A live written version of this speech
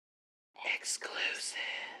Exclusive.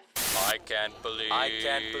 I can't believe. I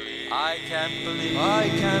can't believe. I can't believe. I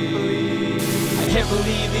can't believe. I can't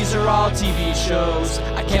believe these are all TV shows.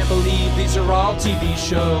 I can't believe these are all TV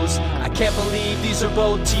shows. I can't believe these are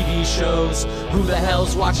both TV shows. Who the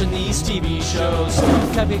hell's watching these TV shows?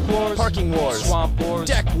 Cupcake Wars, Parking Wars, Swamp Wars,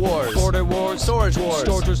 Deck Wars, Border Wars, Storage Wars,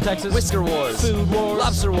 Storage Wars Texas, Whisker Wars, Food Wars,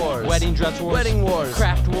 Lobster Wars, Wedding Dress Wars, Wedding Wars,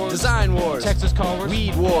 Craft Wars, Design Wars, Texas Car Wars,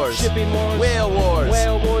 Weed Wars, Shipping Wars, Whale Wars,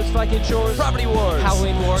 Whale Wars, Viking Shores, Property Wars,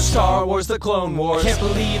 Halloween Wars, Star Wars, The Clone Wars. I can't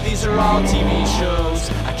believe these are all TV shows.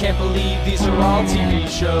 I can't believe these are all TV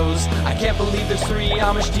shows. I can't believe there's 3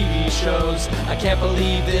 Amish TV shows. I can't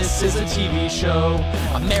believe this is a TV show.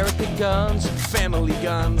 American Guns, Family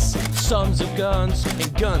Guns, Sons of Guns,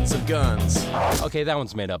 and Guns of Guns. Okay, that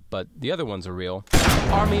one's made up, but the other ones are real.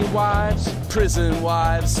 Army Wives, Prison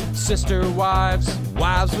Wives, Sister Wives,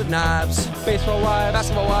 Wives with Knives, Baseball Wives,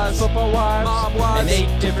 Basketball Wives, Football Wives, Mob Wives, and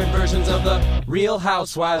 8 different versions of the Real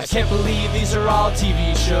Housewives. I can't believe these are all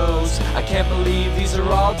TV shows. I can't believe these are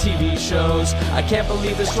all TV shows. I can't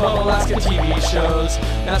believe there's 12 Alaska TV shows.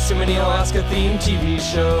 Not so many Alaska themed TV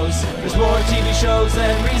shows. There's more TV shows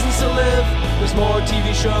than Reasons to Live. There's more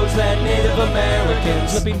TV shows than Native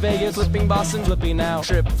Americans. Flipping Vegas, flipping Boston, flipping out.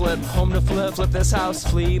 Trip, flip, Home to flip, flip this house,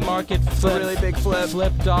 flea market, flip, really big flip,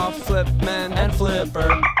 flipped off, flip men, and flipper.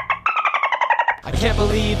 I can't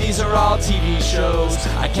believe these are all TV shows.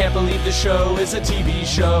 I can't believe the show is a TV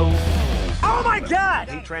show. Oh my God!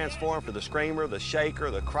 He transformed for the screamer, the shaker,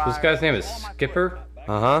 the crier. This guy's name is Skipper?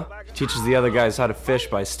 Uh-huh. He teaches the other guys how to fish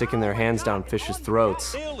by sticking their hands down fish's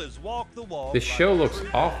throats. This show looks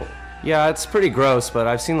awful. Yeah, it's pretty gross, but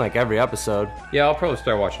I've seen like every episode. Yeah, I'll probably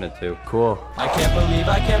start watching it too. Cool. I can't believe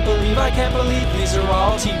these are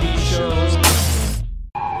all TV shows.